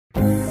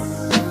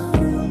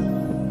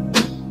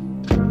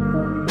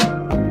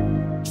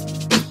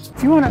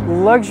If you want a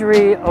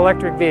luxury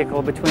electric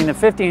vehicle between the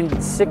 $50,000 and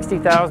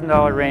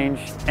 $60,000 range,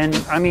 and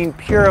I mean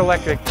pure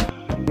electric,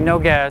 no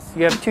gas,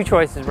 you have two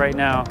choices right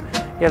now.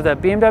 You have the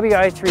BMW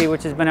i3,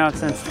 which has been out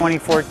since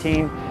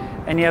 2014,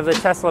 and you have the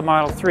Tesla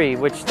Model 3,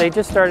 which they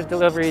just started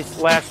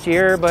deliveries last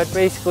year, but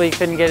basically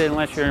couldn't get it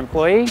unless you're an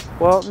employee.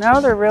 Well,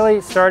 now they're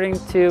really starting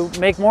to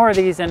make more of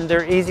these, and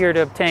they're easier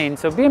to obtain.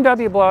 So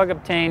BMW blog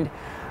obtained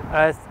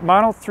a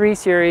Model 3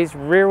 Series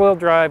rear-wheel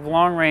drive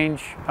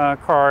long-range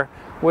car,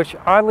 which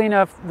oddly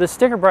enough, the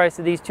sticker price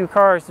of these two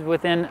cars is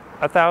within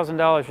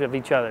 $1,000 of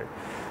each other.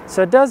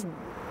 So it does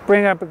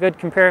bring up a good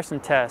comparison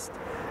test.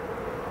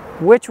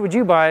 Which would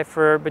you buy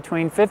for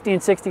between $50,000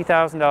 and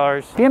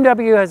 $60,000?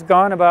 BMW has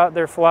gone about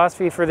their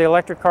philosophy for the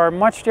electric car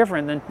much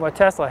different than what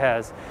Tesla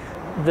has.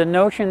 The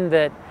notion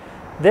that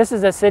this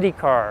is a city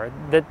car,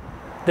 that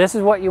this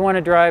is what you want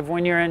to drive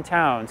when you're in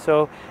town.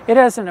 So it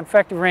has an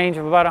effective range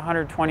of about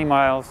 120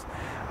 miles.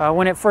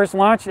 When it first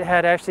launched, it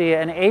had actually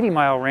an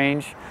 80-mile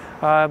range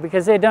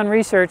because they had done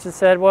research that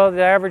said, well,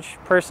 the average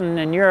person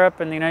in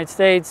Europe and the United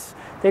States,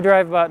 they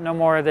drive about no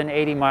more than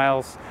 80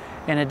 miles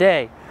in a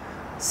day.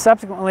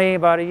 Subsequently,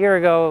 about a year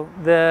ago,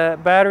 the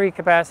battery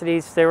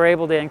capacities, they were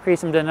able to increase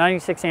them to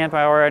 96 amp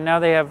hour, and now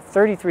they have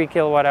 33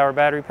 kilowatt hour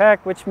battery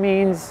pack, which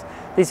means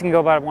these can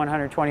go about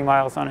 120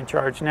 miles on a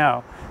charge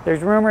now.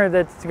 There's rumor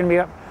that it's going to be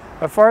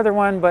a farther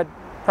one, but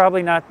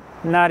probably not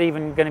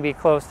even going to be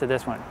close to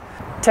this one.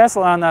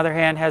 Tesla, on the other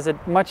hand, has a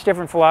much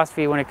different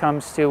philosophy when it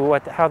comes to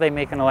how they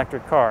make an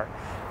electric car.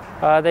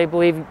 They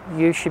believe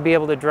you should be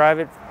able to drive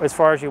it as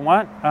far as you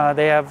want.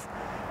 They have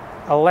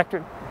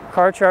electric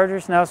car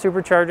chargers, now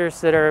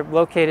superchargers, that are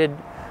located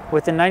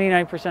within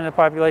 99% of the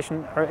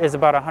population, is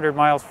about 100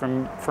 miles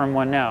from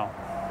one now.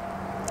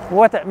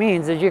 What that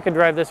means is you can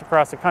drive this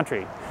across the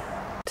country.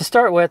 To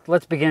start with,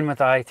 let's begin with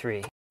the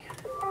i3.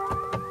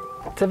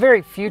 It's a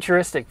very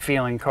futuristic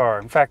feeling car.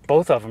 In fact,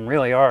 both of them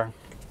really are.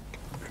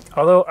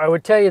 Although I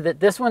would tell you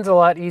that this one's a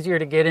lot easier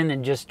to get in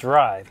and just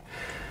drive.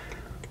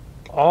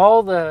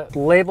 All the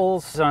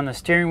labels on the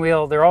steering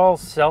wheel, they're all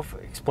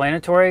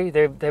self-explanatory.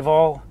 They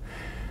all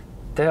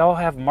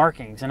have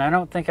markings, and I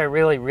don't think I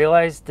really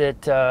realized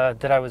that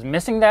I was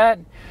missing that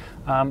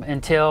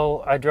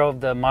until I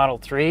drove the Model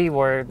 3,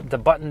 where the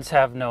buttons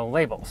have no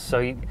labels.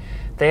 So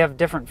they have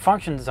different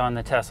functions on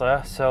the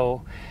Tesla,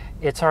 so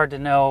it's hard to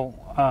know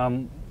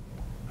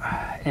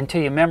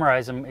until you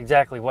memorize them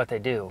exactly what they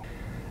do.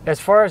 As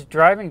far as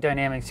driving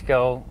dynamics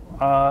go,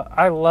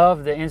 I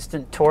love the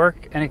instant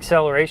torque and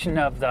acceleration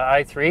of the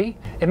i3.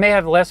 It may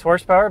have less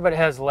horsepower, but it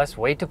has less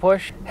weight to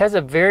push. It has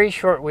a very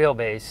short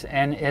wheelbase,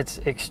 and it's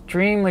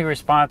extremely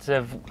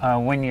responsive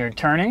when you're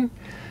turning.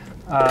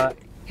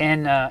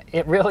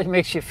 It really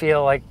makes you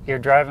feel like you're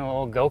driving a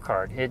little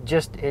go-kart.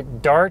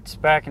 It darts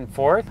back and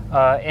forth,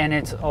 and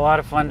it's a lot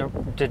of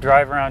fun to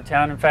drive around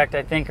town. In fact,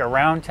 I think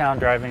around town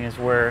driving is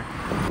where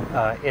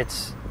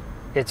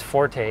its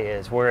forte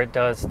is, where it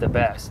does the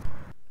best.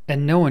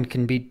 And no one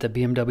can beat the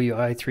BMW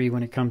i3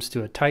 when it comes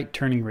to a tight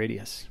turning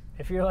radius.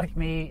 If you're like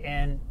me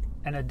and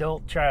an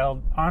adult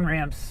child,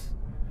 on-ramps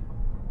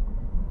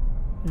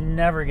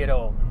never get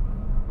old.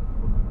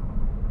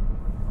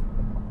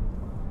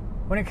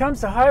 When it comes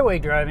to highway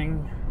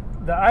driving,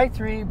 the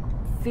i3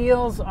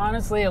 feels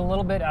honestly a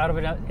little bit out of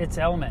its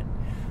element.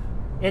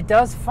 It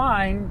does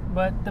fine,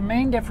 but the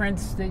main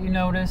difference that you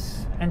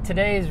notice, and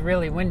today is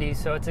really windy,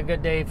 so it's a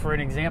good day for an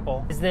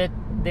example, is that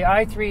the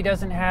i3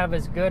 doesn't have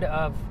as good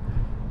of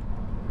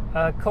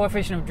a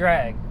coefficient of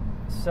drag.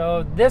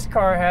 So this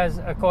car has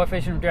a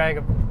coefficient of drag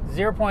of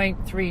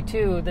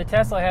 0.32. The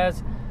Tesla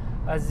has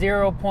a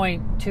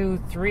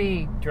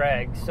 0.23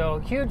 drag. So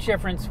huge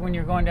difference when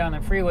you're going down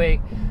the freeway.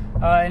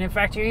 And in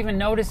fact, you even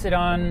notice it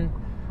on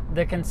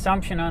the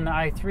consumption on the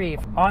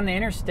i3. On the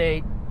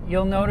interstate,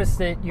 you'll notice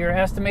that your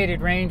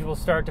estimated range will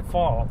start to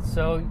fall.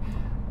 So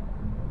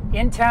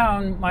in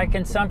town, my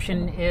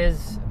consumption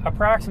is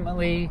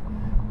approximately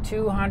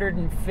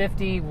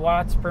 250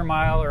 watts per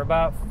mile, or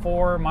about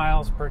 4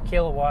 miles per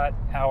kilowatt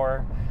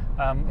hour,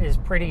 is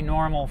pretty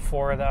normal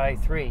for the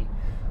i3.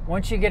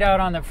 Once you get out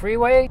on the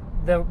freeway,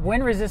 the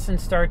wind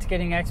resistance starts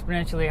getting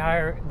exponentially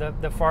higher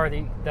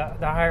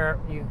the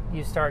higher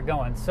you start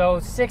going. So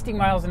 60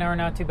 miles an hour,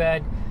 not too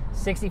bad.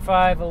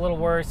 65, a little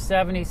worse.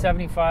 70,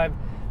 75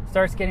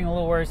 starts getting a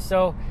little worse.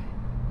 So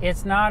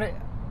it's not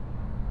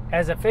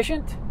as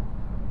efficient.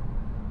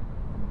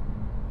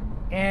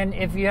 And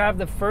if you have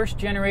the first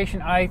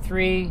generation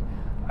i3,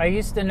 I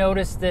used to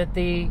notice that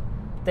the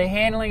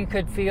handling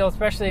could feel,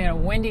 especially in a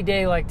windy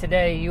day like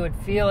today, you would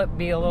feel it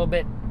be a little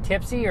bit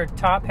tipsy or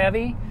top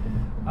heavy,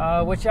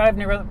 which I've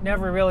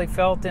never really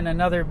felt in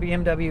another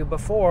BMW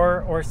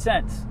before or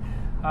since.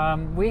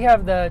 We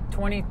have the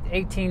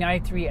 2018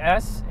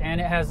 i3S,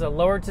 and it has a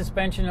lowered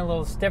suspension, a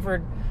little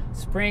stiffer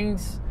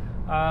springs,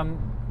 a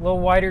little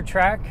wider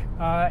track,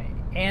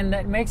 and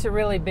that makes a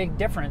really big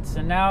difference.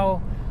 And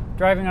now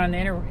driving on the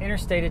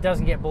interstate, it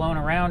doesn't get blown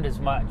around as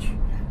much.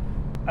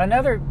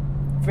 Another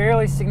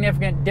fairly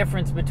significant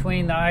difference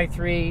between the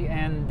i3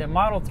 and the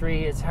Model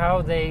 3 is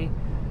how they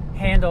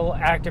handle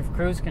active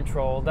cruise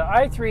control. The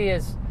i3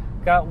 is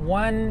got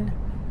one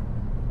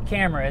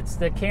camera. It's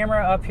the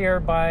camera up here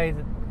by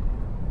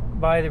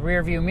the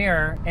rear view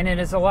mirror, and it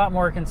is a lot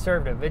more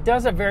conservative. It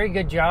does a very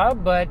good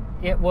job, but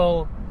it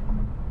will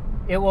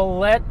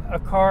let a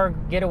car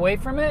get away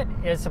from it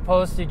as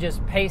opposed to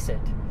just pace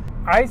it.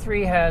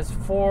 i3 has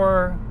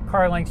 4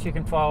 car lengths you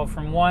can follow,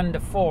 from 1 to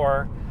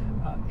 4,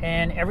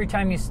 and every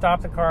time you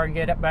stop the car and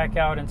get it back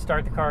out and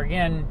start the car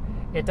again,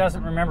 it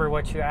doesn't remember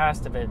what you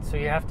asked of it. So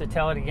you have to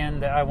tell it again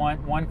that I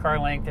want 1 car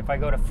length. If I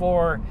go to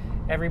 4,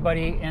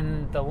 everybody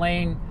in the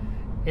lane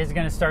is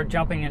going to start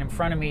jumping in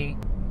front of me.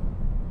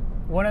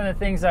 One of the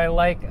things I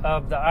like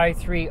of the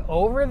i3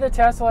 over the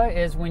Tesla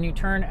is when you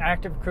turn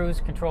active cruise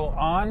control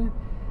on,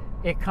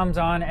 it comes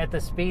on at the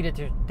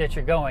speed that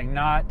you're going,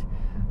 not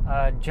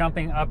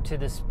jumping up to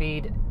the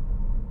speed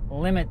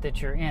limit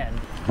that you're in.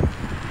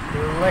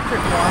 The electric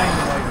whine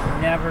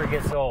noise never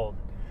gets old.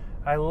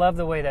 I love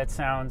the way that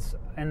sounds.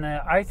 And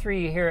the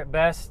i3, you hear it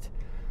best,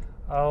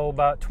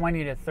 about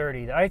 20 to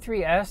 30. The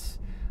i3S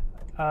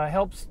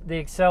helps the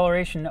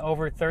acceleration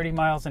over 30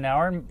 miles an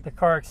hour. The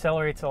car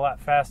accelerates a lot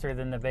faster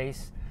than the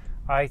base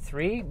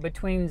i3.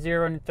 Between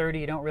 0 and 30,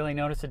 you don't really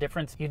notice a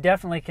difference. You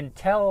definitely can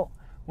tell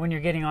when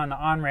you're getting on the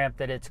on-ramp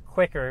that it's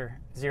quicker,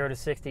 0 to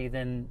 60,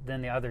 than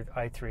the other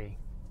i3.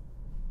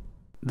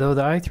 Though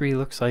the i3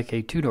 looks like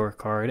a 2-door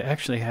car, it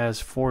actually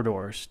has 4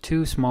 doors.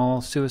 2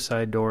 small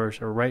suicide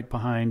doors are right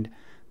behind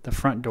the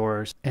front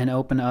doors and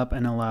open up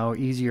and allow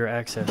easier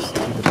access to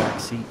the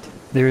back seat.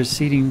 There is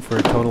seating for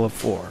a total of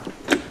 4.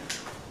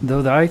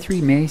 Though the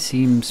i3 may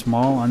seem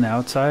small on the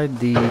outside,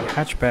 the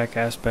hatchback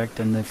aspect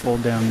and the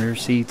fold-down rear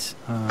seats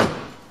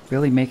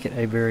really make it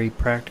a very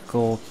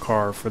practical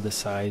car for the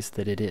size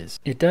that it is.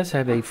 It does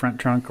have a front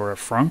trunk, or a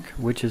frunk,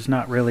 which is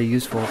not really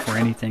useful for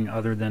anything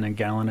other than a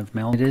gallon of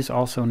milk. It is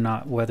also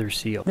not weather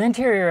sealed. The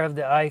interior of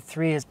the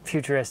i3 is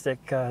futuristic.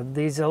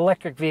 These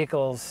electric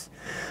vehicles,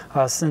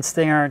 since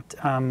they aren't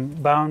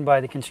bound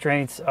by the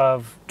constraints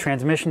of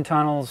transmission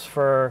tunnels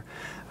for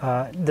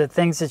the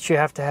things that you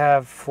have to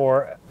have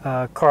for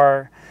a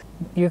car,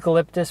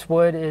 eucalyptus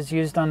wood is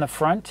used on the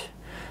front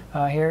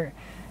here.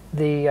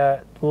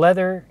 The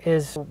leather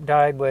is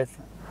dyed with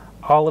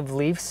olive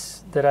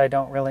leaves that I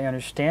don't really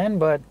understand,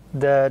 but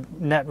the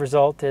net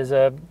result is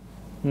a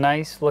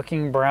nice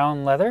looking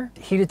brown leather.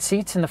 Heated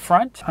seats in the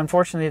front.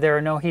 Unfortunately, there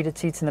are no heated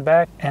seats in the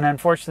back, and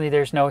unfortunately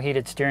there's no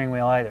heated steering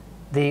wheel either.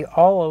 The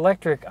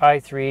all-electric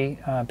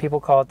i3, people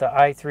call it the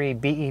i3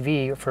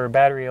 BEV for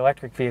battery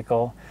electric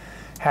vehicle,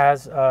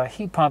 has a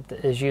heat pump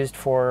that is used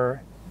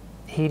for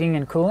heating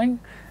and cooling.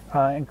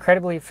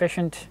 Incredibly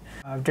efficient.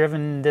 I've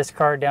driven this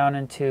car down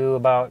into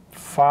about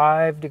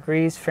 5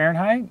 degrees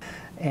Fahrenheit,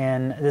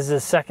 and this is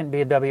the second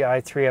BMW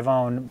i3 I've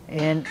owned.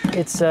 And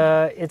it's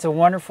a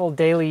wonderful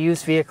daily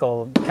use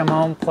vehicle. Come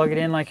home, plug it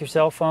in like your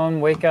cell phone,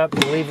 wake up,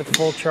 you leave with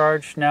full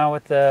charge. Now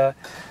with the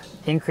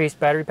increased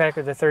battery pack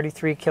of the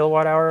 33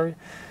 kilowatt hour,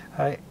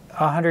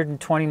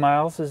 120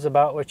 miles is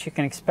about what you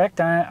can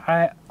expect.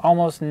 I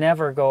almost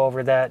never go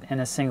over that in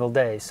a single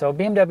day. So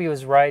BMW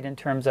is right in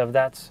terms of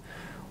that's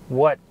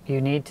what you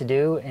need to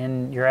do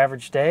in your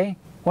average day.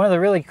 One of the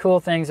really cool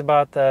things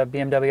about the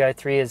BMW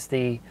i3 is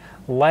the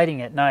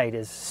lighting at night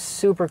is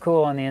super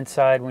cool on the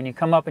inside. When you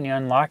come up and you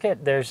unlock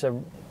it, there's a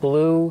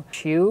blue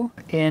hue.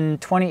 In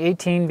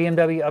 2018,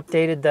 BMW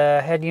updated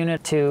the head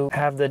unit to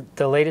have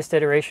the latest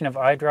iteration of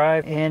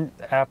iDrive and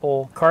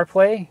Apple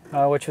CarPlay,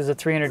 which was a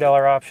 $300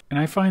 option. And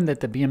I find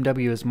that the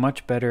BMW is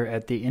much better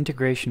at the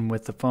integration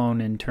with the phone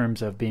in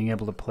terms of being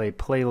able to play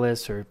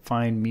playlists or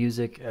find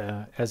music,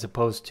 as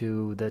opposed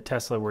to the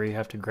Tesla where you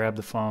have to grab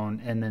the phone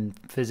and then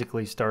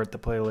physically start the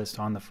playlist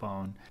on the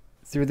phone.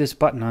 Through this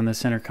button on the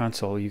center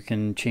console, you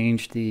can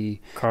change the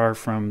car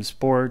from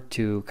Sport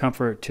to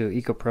Comfort to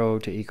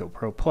EcoPro to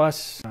EcoPro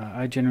Plus.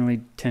 I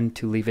generally tend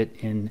to leave it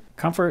in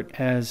Comfort,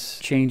 as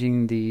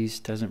changing these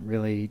doesn't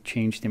really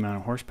change the amount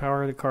of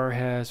horsepower the car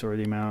has or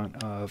the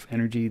amount of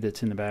energy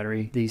that's in the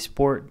battery. The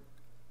Sport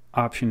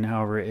option,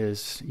 however,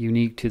 is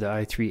unique to the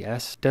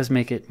i3S. It does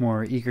make it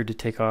more eager to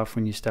take off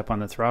when you step on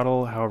the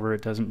throttle. However,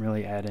 it doesn't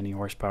really add any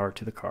horsepower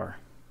to the car.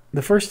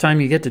 The first time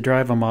you get to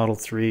drive a Model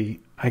 3,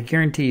 I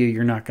guarantee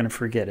you're not going to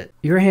forget it.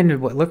 You're handed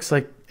what looks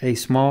like a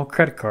small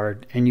credit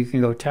card, and you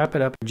can go tap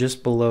it up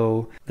just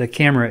below the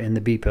camera in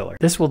the B-pillar.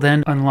 This will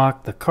then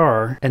unlock the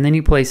car, and then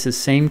you place the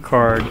same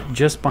card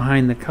just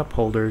behind the cup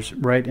holders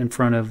right in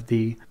front of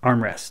the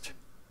armrest,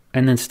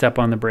 and then step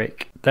on the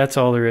brake. That's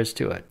all there is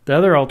to it. The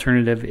other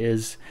alternative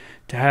is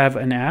to have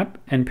an app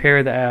and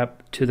pair the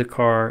app to the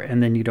car,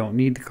 and then you don't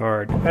need the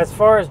card. As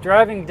far as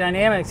driving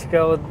dynamics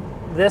go,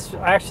 this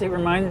actually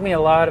reminds me a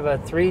lot of a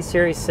 3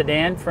 Series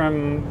sedan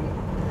from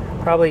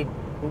probably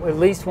at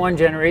least one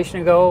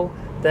generation ago,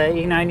 the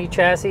E90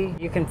 chassis.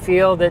 You can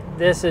feel that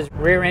this is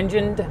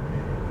rear-engined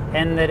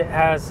and that it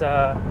has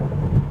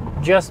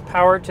just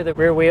power to the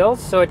rear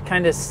wheels, so it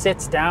kind of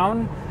sits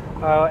down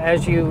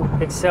as you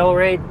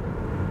accelerate.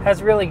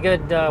 Has really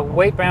good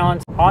weight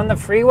balance. On the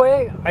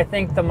freeway, I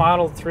think the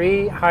Model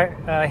 3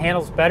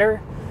 handles better.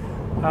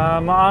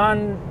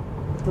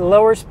 On the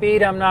lower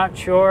speed, I'm not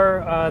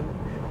sure.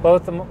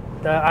 Both the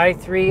The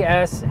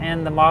i3S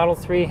and the Model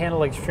 3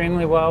 handle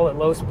extremely well at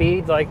low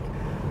speed. Like,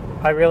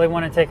 I really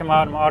want to take them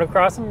out and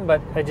autocross them,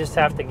 but I just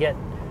have to get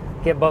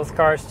both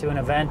cars to an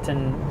event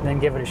and then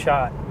give it a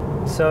shot.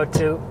 So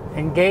to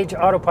engage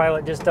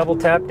autopilot, just double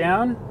tap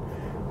down,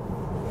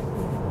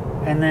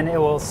 and then it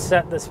will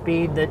set the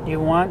speed that you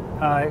want.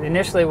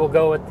 Initially, we'll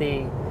go with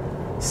the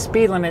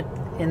speed limit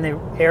in the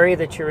area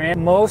that you're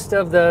in. Most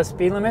of the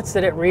speed limits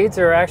that it reads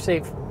are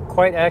actually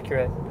quite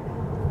accurate.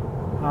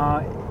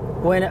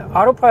 When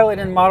autopilot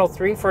in Model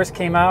 3 first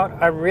came out,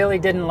 I really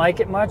didn't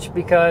like it much,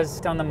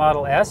 because on the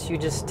Model S, you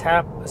just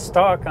tap a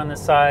stalk on the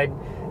side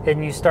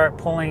and you start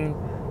pulling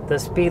the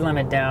speed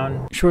limit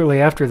down. Shortly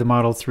after the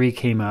Model 3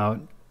 came out,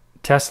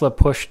 Tesla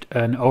pushed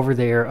an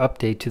over-the-air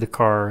update to the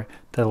car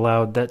that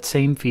allowed that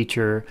same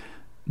feature,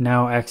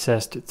 now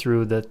accessed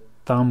through the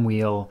thumb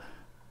wheel.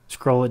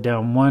 Scroll it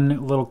down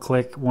one little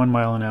click, 1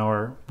 mile an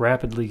hour,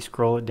 rapidly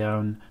scroll it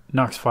down,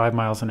 knocks 5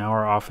 miles an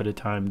hour off at a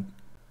time,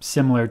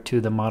 similar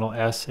to the Model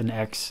S and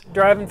X.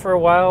 Driving for a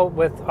while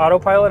with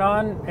autopilot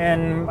on,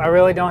 and I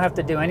really don't have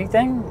to do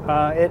anything.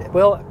 It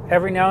will,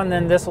 every now and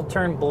then, this will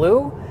turn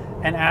blue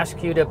and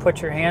ask you to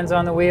put your hands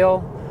on the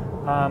wheel.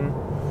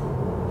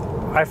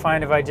 I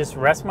find if I just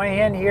rest my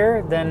hand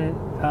here, then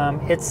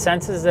it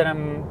senses that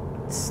I'm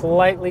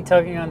slightly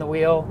tugging on the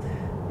wheel,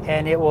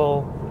 and it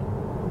will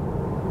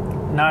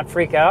not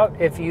freak out.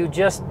 If you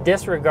just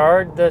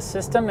disregard the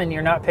system and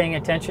you're not paying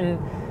attention,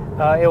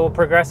 it will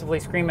progressively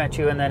scream at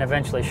you and then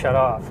eventually shut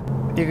off.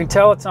 You can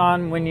tell it's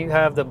on when you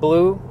have the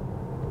blue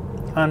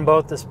on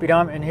both the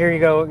speedometer, and here you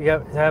go, you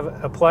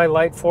have apply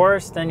light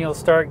force, then you'll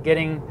start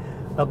getting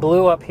a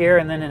blue up here,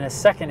 and then in a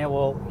second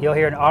you'll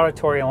hear an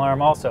auditory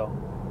alarm also.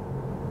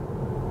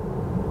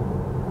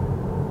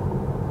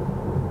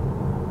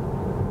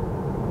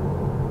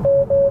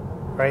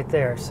 Right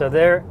there. So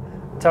there,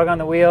 tug on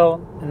the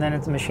wheel, and then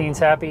the machine's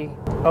happy.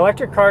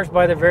 Electric cars,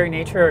 by their very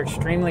nature, are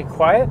extremely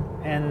quiet,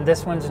 and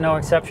this one's no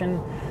exception.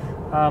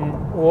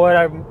 What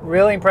I'm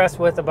really impressed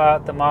with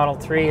about the Model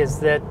 3 is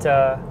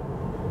that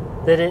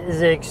it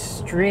is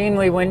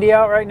extremely windy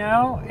out right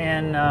now,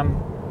 and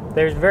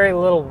there's very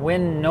little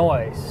wind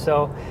noise.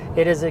 So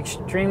it is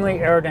extremely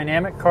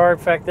aerodynamic car. In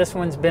fact, this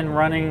one's been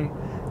running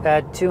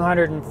at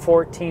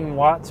 214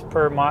 watts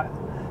per mile.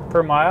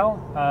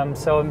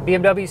 So in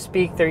BMW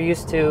speak, they're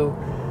used to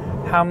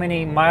how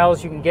many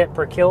miles you can get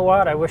per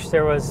kilowatt. I wish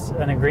there was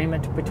an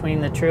agreement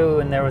between the two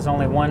and there was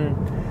only one.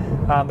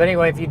 But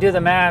anyway, if you do the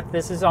math,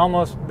 this is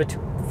almost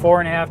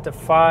 4.5 to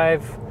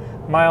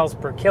 5 miles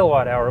per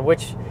kilowatt hour,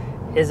 which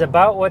is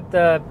about what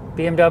the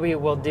BMW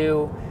will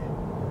do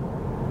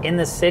in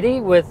the city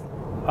with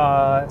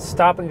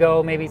stop and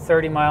go, maybe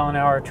 30 mile an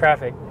hour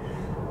traffic.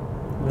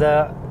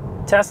 The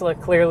Tesla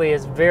clearly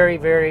is very,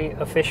 very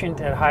efficient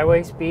at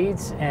highway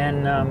speeds,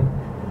 and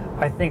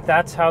I think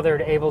that's how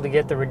they're able to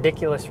get the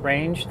ridiculous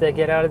range they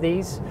get out of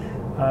these.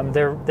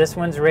 This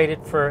one's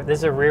rated for, this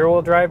is a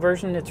rear-wheel drive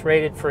version, it's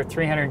rated for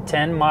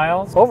 310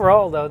 miles.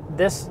 Overall though,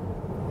 this,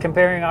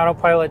 comparing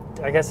Autopilot,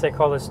 I guess they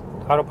call this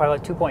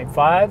Autopilot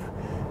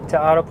 2.5 to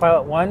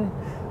Autopilot 1,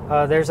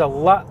 there's a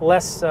lot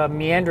less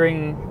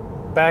meandering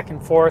back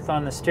and forth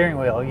on the steering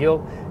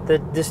wheel.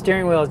 The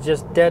steering wheel is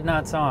just dead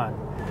nuts on.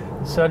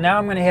 So now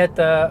I'm going to hit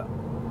the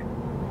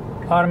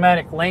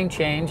automatic lane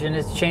change, and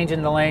it's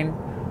changing the lane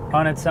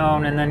on its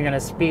own, and then going to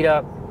speed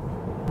up.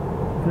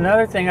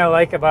 Another thing I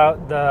like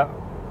about the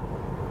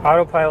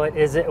Autopilot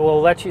is it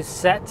will let you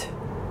set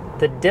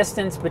the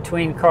distance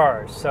between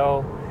cars.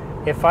 So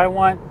if I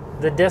want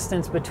the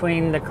distance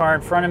between the car in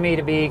front of me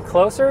to be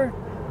closer,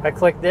 I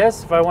click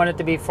this. If I want it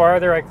to be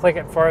farther, I click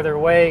it farther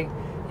away.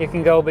 You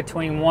can go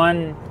between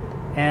 1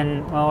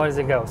 and, well, what does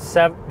it go?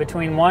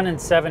 Between 1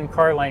 and 7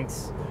 car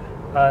lengths.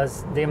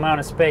 The amount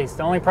of space.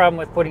 The only problem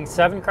with putting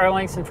 7 car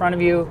lengths in front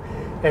of you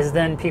is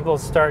then people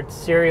start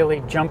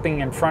serially jumping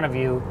in front of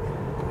you,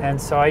 and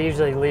so I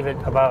usually leave it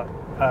about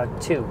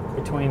 2,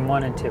 between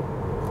 1 and 2.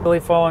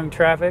 Really following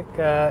traffic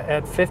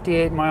at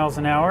 58 miles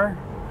an hour,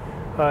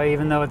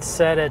 even though it's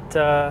set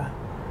at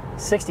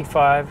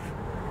 65,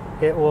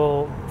 it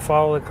will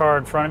follow the car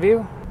in front of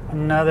you.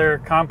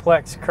 Another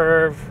complex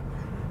curve,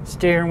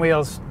 steering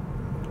wheel's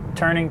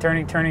turning,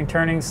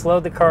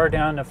 slowed the car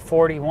down to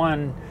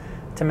 41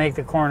 to make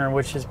the corner,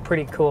 which is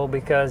pretty cool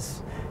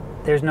because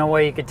there's no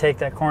way you could take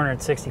that corner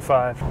at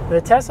 65. The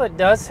Tesla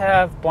does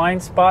have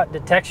blind spot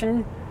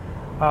detection.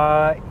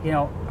 You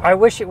know, I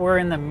wish it were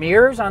in the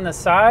mirrors on the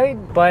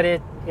side, but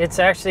it's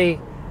actually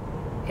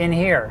in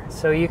here.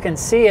 So you can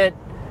see it.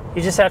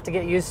 You just have to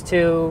get used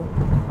to,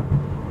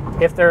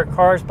 if there are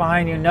cars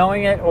behind you,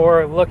 knowing it,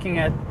 or looking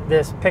at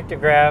this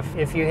pictograph.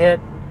 If you hit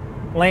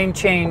lane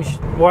change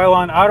while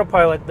on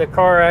autopilot, the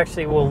car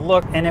actually will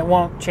look and it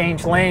won't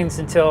change lanes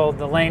until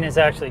the lane is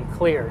actually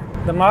clear.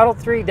 The Model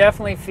 3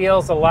 definitely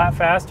feels a lot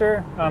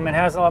faster. It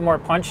has a lot more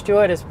punch to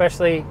it,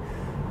 especially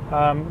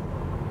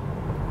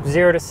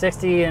 0 to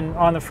 60 and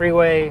on the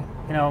freeway.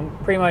 You know,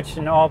 pretty much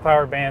in all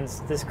power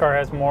bands, this car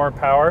has more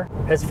power.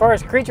 As far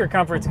as creature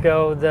comforts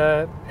go,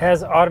 it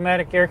has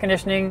automatic air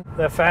conditioning.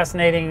 The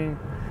fascinating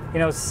you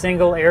know,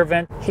 single air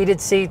vent,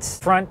 heated seats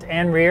front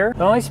and rear.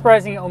 The only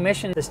surprising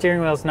omission, the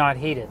steering wheel is not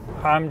heated.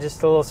 I'm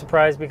just a little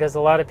surprised because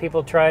a lot of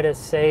people try to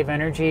save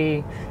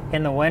energy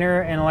in the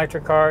winter in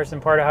electric cars,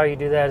 and part of how you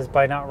do that is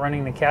by not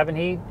running the cabin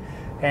heat.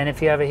 And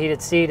if you have a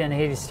heated seat and a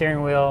heated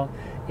steering wheel,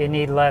 you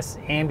need less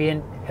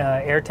ambient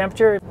air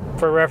temperature.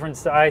 For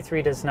reference, the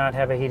i3 does not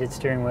have a heated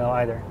steering wheel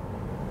either.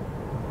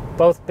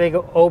 Both big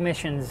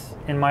omissions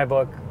in my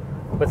book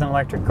with an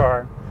electric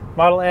car.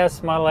 Model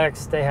S, Model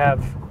X, they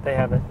have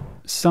it.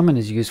 Summon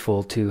is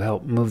useful to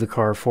help move the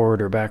car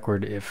forward or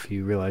backward if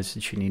you realize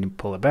that you need to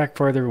pull it back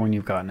farther when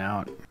you've gotten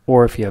out,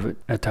 or if you have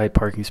a tight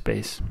parking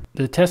space.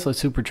 The Tesla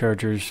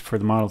superchargers for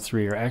the Model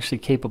 3 are actually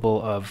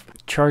capable of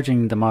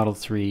charging the Model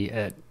 3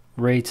 at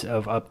rates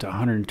of up to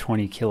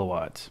 120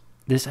 kilowatts.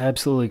 This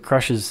absolutely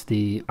crushes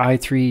the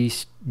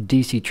i3's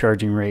DC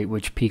charging rate,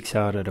 which peaks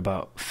out at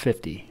about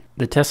 50.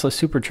 The Tesla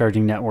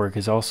supercharging network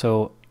is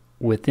also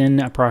within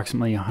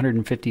approximately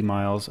 150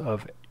 miles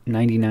of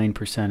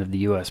 99% of the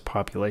US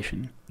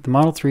population. The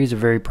Model 3 is a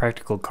very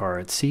practical car.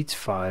 It seats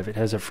 5. It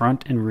has a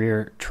front and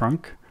rear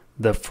trunk.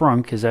 The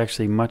frunk is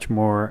actually much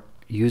more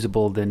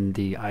usable than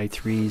the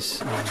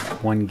i3's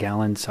 1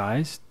 gallon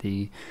size.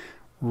 The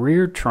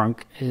rear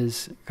trunk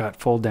is got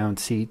fold down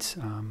seats,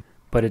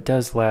 but it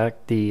does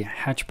lack the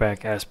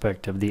hatchback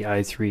aspect of the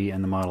i3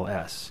 and the Model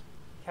S.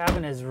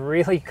 Cabin is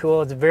really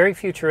cool. It's very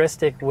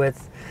futuristic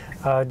with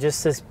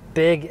just this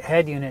big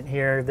head unit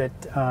here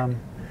that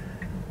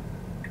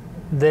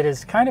that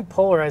is kind of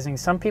polarizing.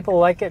 Some people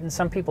like it and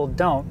some people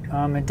don't.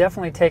 It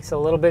definitely takes a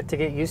little bit to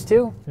get used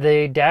to.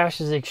 The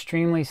dash is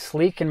extremely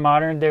sleek and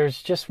modern.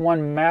 There's just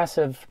one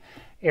massive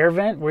air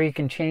vent where you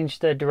can change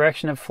the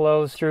direction of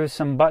flows through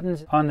some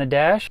buttons on the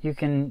dash. You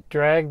can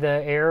drag the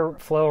air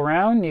flow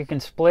around, you can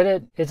split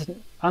it. It's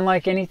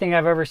unlike anything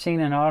I've ever seen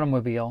in an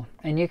automobile.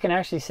 And you can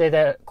actually say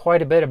that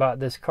quite a bit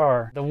about this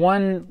car. The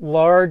one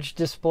large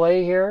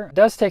display here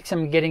does take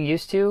some getting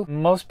used to.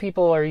 Most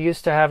people are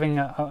used to having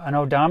an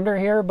odometer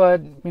here,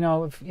 but you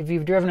know, if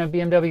you've driven a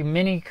BMW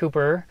Mini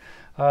Cooper,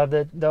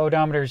 the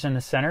odometer is in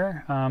the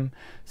center.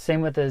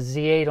 Same with the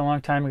Z8 a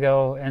long time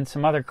ago, and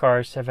some other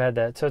cars have had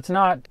that. So it's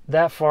not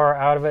that far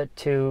out of it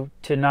to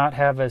not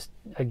have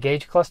a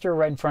gauge cluster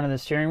right in front of the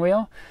steering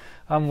wheel.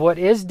 What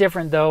is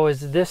different though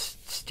is this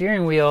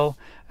steering wheel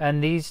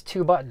and these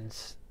two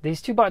buttons.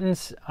 These two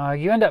buttons,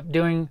 you end up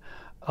doing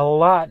a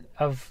lot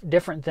of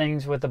different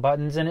things with the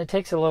buttons, and it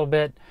takes a little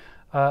bit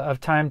of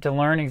time to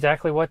learn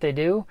exactly what they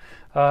do,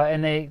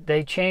 and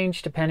they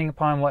change depending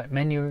upon what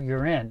menu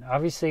you're in.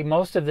 Obviously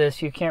most of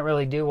this you can't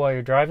really do while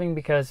you're driving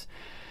because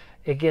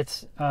it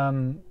gets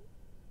kind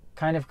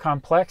of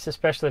complex,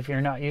 especially if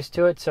you're not used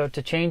to it. So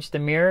to change the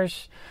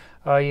mirrors,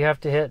 you have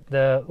to hit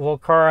the little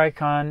car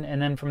icon,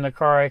 and then from the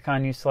car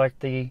icon you select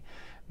the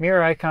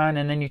mirror icon,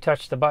 and then you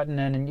touch the button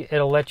and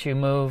it'll let you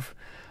move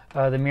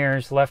the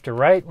mirrors left or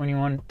right. When you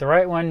want the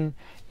right one,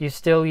 you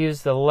still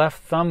use the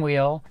left thumb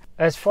wheel.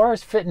 As far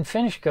as fit and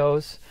finish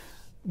goes,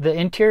 the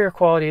interior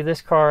quality of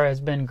this car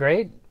has been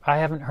great. I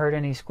haven't heard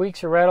any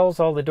squeaks or rattles.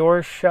 All the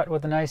doors shut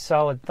with a nice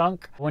solid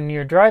thunk. When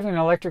you're driving an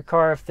electric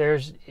car, if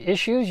there's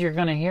issues, you're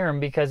going to hear them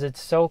because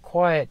it's so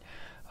quiet.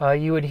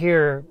 You would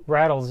hear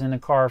rattles in the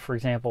car, for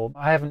example.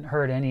 I haven't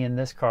heard any in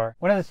this car.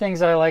 One of the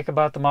things I like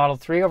about the Model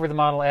 3 over the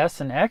Model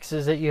S and X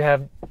is that you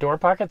have door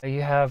pockets.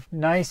 You have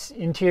nice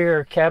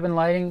interior cabin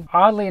lighting.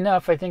 Oddly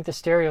enough, I think the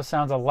stereo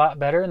sounds a lot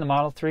better in the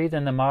Model 3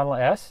 than the Model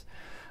S.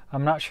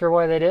 I'm not sure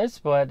why that is,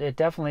 but it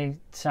definitely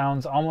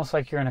sounds almost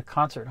like you're in a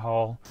concert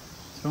hall.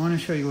 So I want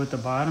to show you what the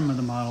bottom of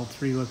the Model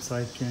 3 looks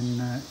like,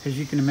 and as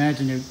you can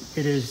imagine,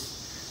 it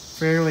is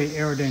fairly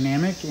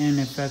aerodynamic, and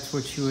if that's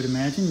what you would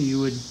imagine,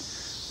 you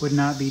would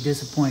not be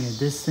disappointed.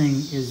 This thing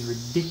is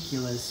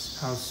ridiculous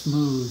how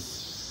smooth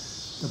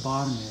the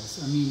bottom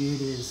is. I mean, it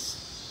is,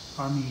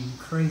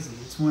 crazy.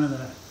 It's one of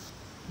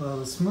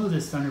the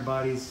smoothest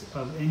underbodies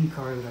of any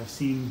car that I've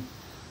seen.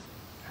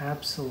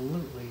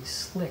 Absolutely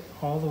slick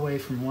all the way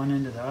from one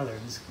end to the other.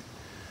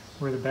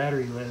 Where the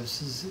battery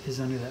lives is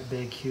under that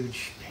big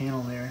huge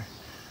panel there.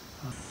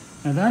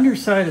 Now the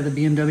underside of the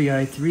BMW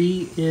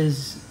i3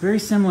 is very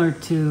similar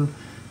to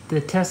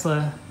the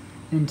Tesla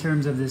in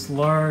terms of this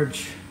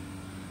large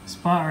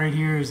spot right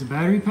here is the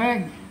battery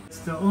pack.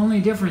 The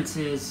only difference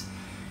is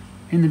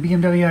in the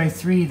BMW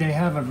i3 they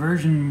have a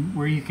version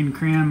where you can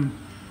cram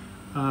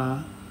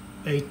a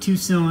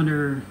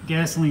 2-cylinder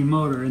gasoline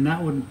motor, and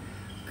that would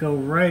go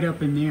right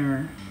up in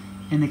there.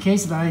 In the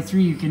case of the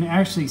i3 you can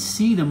actually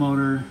see the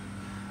motor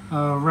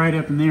right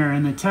up in there,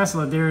 and the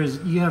Tesla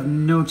you have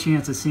no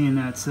chance of seeing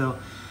that. So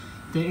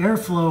the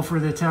airflow for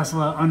the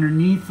Tesla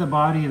underneath the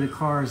body of the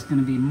car is going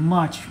to be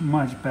much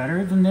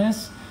better than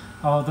this.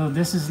 Although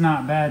this is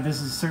not bad,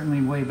 this is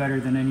certainly way better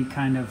than any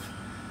kind of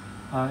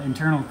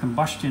internal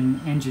combustion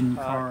engine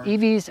car.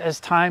 EVs, as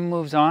time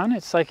moves on,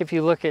 it's like if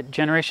you look at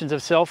generations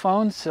of cell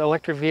phones,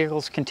 electric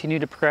vehicles continue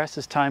to progress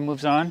as time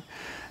moves on.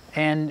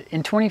 And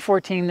in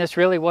 2014, this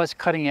really was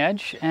cutting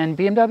edge, and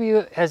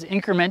BMW has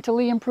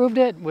incrementally improved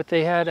it.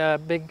 They had a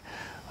big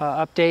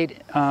update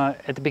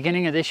at the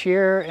beginning of this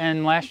year,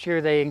 and last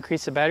year they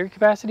increased the battery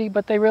capacity,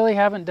 but they really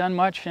haven't done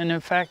much. And in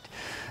fact,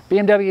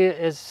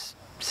 BMW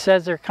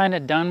says they're kind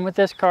of done with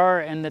this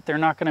car and that they're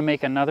not going to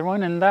make another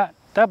one, and that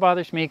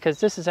bothers me because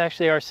this is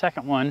actually our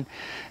second one,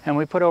 and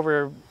we put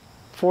over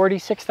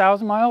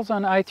 46,000 miles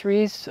on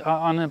i3s,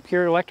 on the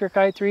pure electric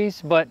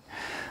i3s, but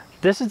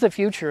this is the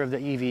future of the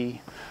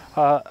EV.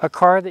 A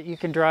car that you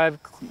can drive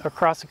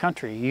across the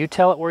country. You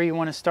tell it where you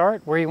want to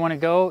start, where you want to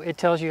go. It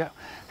tells you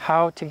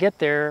how to get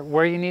there,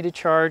 where you need to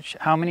charge,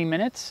 how many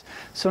minutes.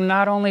 So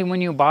not only when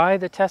you buy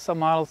the Tesla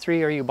Model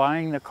 3 are you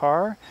buying the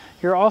car,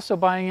 you're also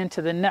buying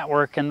into the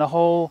network and the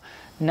whole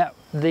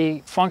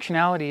the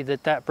functionality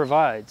that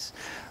provides.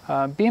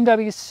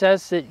 BMW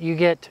says that you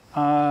get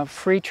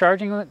free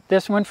charging with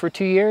this one for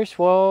 2 years.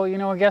 Well, you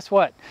know, guess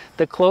what?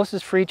 The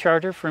closest free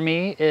charger for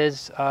me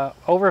is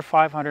over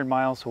 500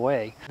 miles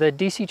away. The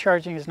DC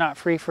charging is not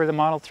free for the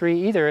Model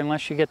 3 either,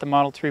 unless you get the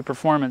Model 3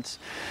 Performance.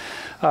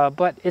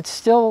 But it's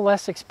still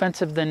less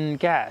expensive than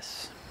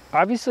gas.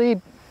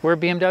 Obviously, we're a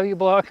BMW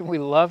blog and we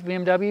love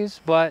BMWs,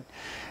 but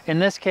in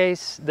this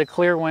case, the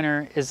clear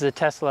winner is the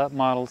Tesla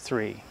Model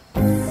 3.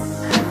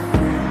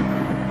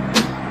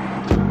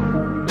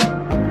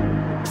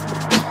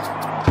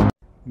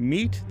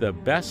 Meet the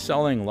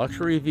best-selling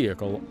luxury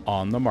vehicle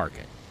on the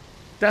market.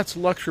 That's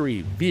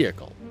luxury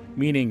vehicle,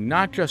 meaning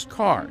not just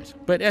cars,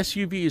 but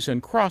SUVs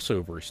and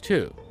crossovers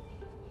too.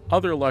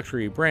 Other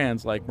luxury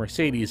brands like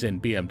Mercedes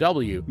and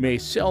BMW may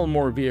sell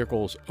more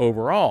vehicles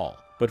overall,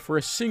 but for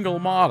a single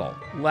model,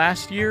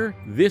 last year,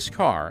 this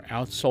car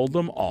outsold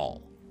them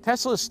all.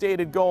 Tesla's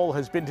stated goal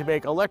has been to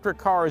make electric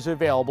cars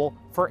available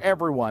for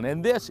everyone,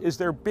 and this is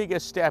their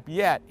biggest step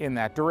yet in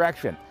that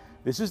direction.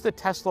 This is the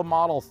Tesla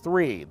Model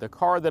 3, the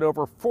car that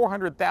over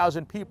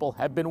 400,000 people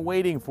have been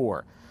waiting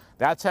for.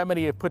 That's how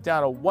many have put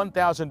down a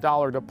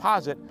 $1,000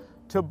 deposit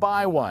to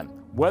buy one.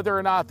 Whether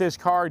or not this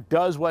car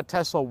does what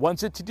Tesla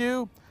wants it to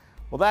do,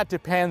 well, that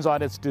depends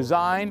on its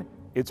design,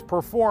 its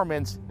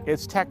performance,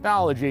 its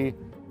technology,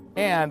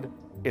 and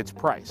its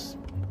price.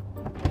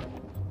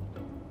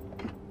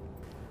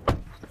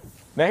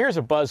 Now here's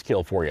a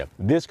buzzkill for you.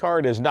 This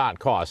car does not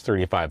cost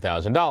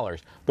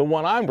 $35,000. The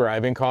one I'm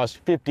driving costs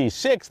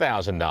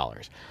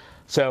 $56,000.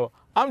 So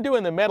I'm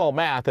doing the mental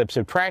math of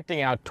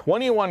subtracting out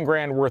 21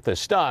 grand worth of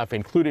stuff,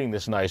 including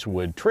this nice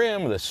wood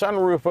trim, the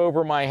sunroof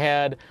over my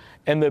head,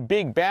 and the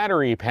big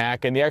battery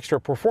pack and the extra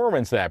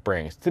performance that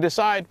brings, to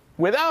decide,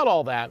 without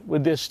all that,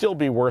 would this still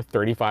be worth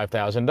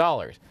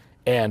 $35,000?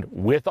 And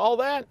with all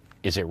that,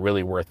 is it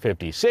really worth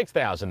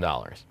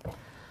 $56,000?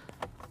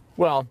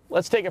 Well,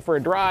 let's take it for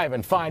a drive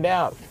and find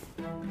out.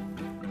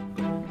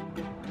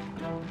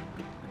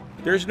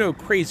 There's no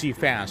crazy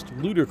fast,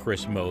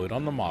 ludicrous mode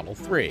on the Model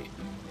 3,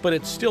 but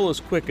it's still as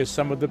quick as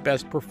some of the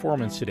best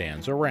performance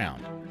sedans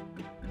around.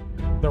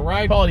 The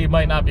ride quality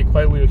might not be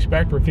quite what you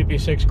expect for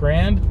 56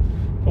 grand,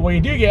 but what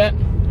you do get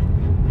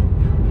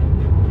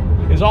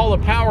is all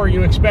the power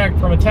you expect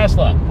from a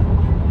Tesla.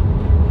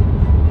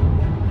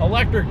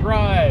 Electric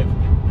drive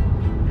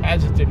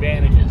has its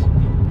advantages.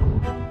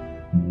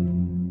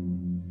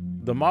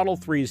 The Model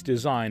 3's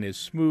design is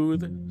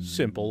smooth,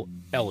 simple,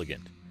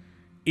 elegant.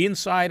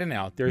 Inside and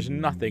out, there's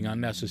nothing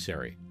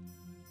unnecessary.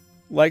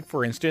 Like,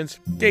 for instance,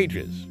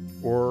 gauges,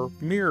 or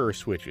mirror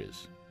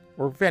switches,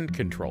 or vent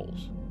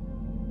controls.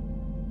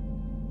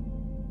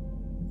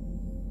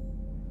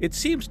 It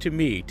seems to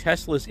me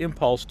Tesla's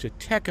impulse to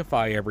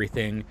techify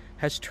everything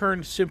has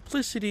turned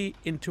simplicity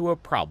into a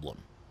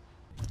problem.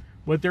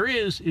 What there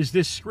is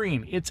this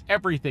screen. It's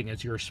everything.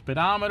 It's your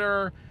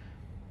speedometer,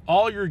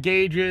 all your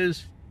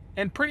gauges,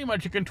 and pretty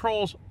much it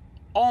controls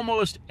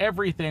almost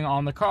everything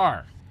on the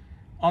car.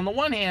 On the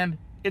one hand,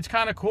 it's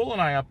kind of cool,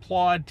 and I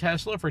applaud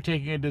Tesla for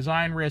taking a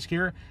design risk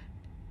here.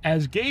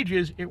 As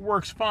gauges, it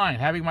works fine.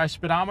 Having my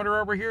speedometer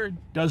over here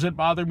doesn't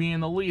bother me in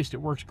the least. It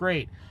works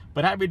great.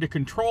 But having to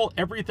control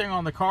everything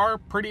on the car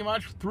pretty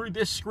much through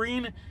this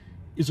screen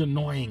is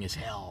annoying as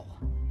hell.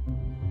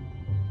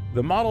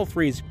 The Model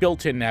 3's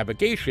built-in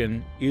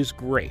navigation is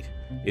great.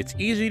 It's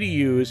easy to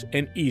use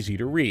and easy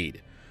to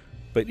read.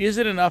 But is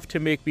it enough to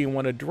make me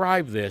want to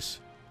drive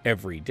this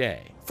every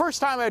day?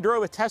 First time I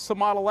drove a Tesla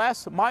Model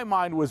S, my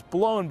mind was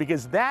blown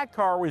because that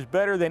car was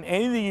better than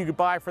anything you could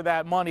buy for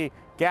that money,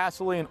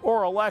 gasoline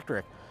or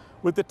electric.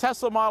 With the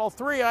Tesla Model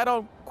 3, I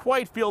don't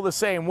quite feel the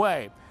same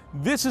way.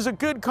 This is a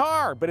good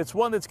car, but it's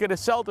one that's going to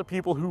sell to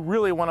people who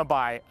really want to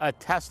buy a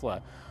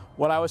Tesla.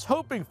 What I was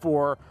hoping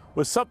for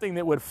was something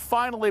that would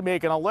finally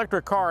make an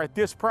electric car at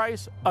this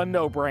price a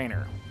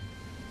no-brainer.